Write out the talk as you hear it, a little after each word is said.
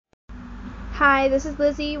Hi, this is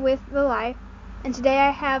Lizzie with The Life, and today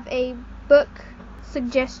I have a book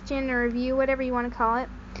suggestion or review, whatever you want to call it.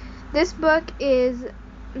 This book is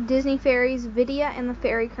Disney Fairies Vidia and the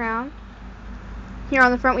Fairy Crown. Here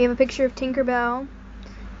on the front we have a picture of Tinkerbell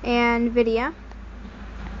and Vidia.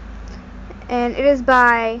 And it is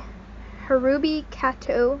by Harubi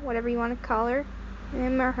Kato, whatever you want to call her,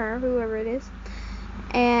 him or her, whoever it is.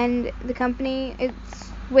 And the company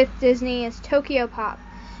it's with Disney is Tokyo Pop.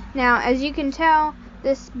 Now, as you can tell,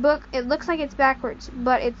 this book, it looks like it's backwards,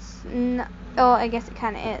 but it's well, I guess it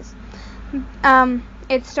kind of is.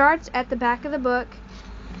 It starts at the back of the book,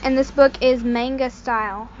 and this book is manga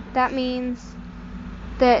style. That means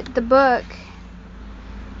that the book,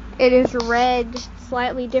 it is read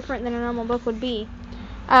slightly different than a normal book would be.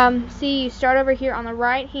 See, you start over here on the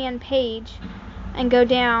right-hand page and go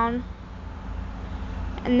down,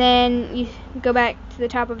 and then you go back to the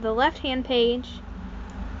top of the left-hand page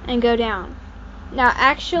and go down. Now,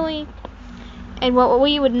 actually, and what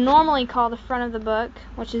we would normally call the front of the book,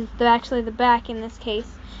 which is actually the back in this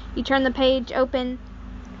case, you turn the page open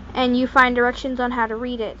and you find directions on how to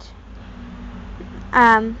read it.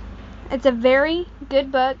 It's a very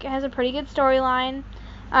good book. It has a pretty good storyline.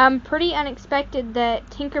 Pretty unexpected that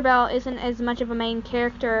Tinkerbell isn't as much of a main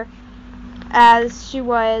character as she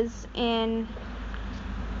was in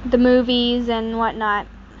the movies and whatnot.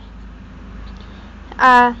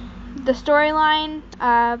 The storyline,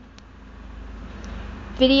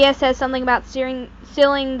 Vidia says something about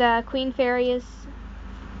stealing the Queen Fairy's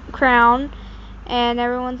crown, and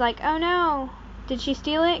everyone's like, oh no, did she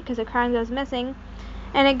steal it? Because the crown goes missing.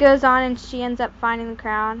 And it goes on and she ends up finding the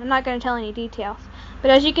crown. I'm not going to tell any details, but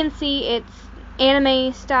as you can see, it's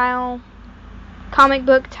anime style, comic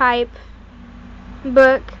book type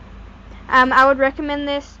book. I would recommend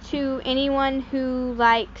this to anyone who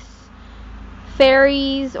likes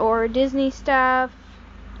fairies or Disney stuff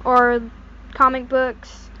or comic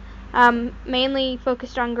books, mainly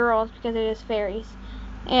focused on girls because it is fairies,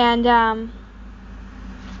 and a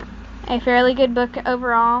fairly good book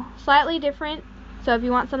overall. Slightly different, so if you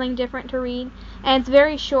want something different to read, and it's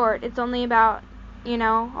very short. It's only about, a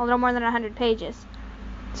little more than 100 pages.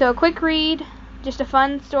 So a quick read, just a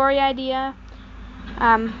fun story idea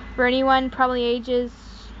for anyone probably ages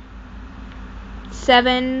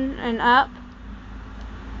 7 and up.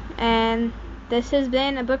 And this has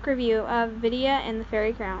been a book review of Vidia and the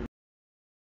Fairy Crown.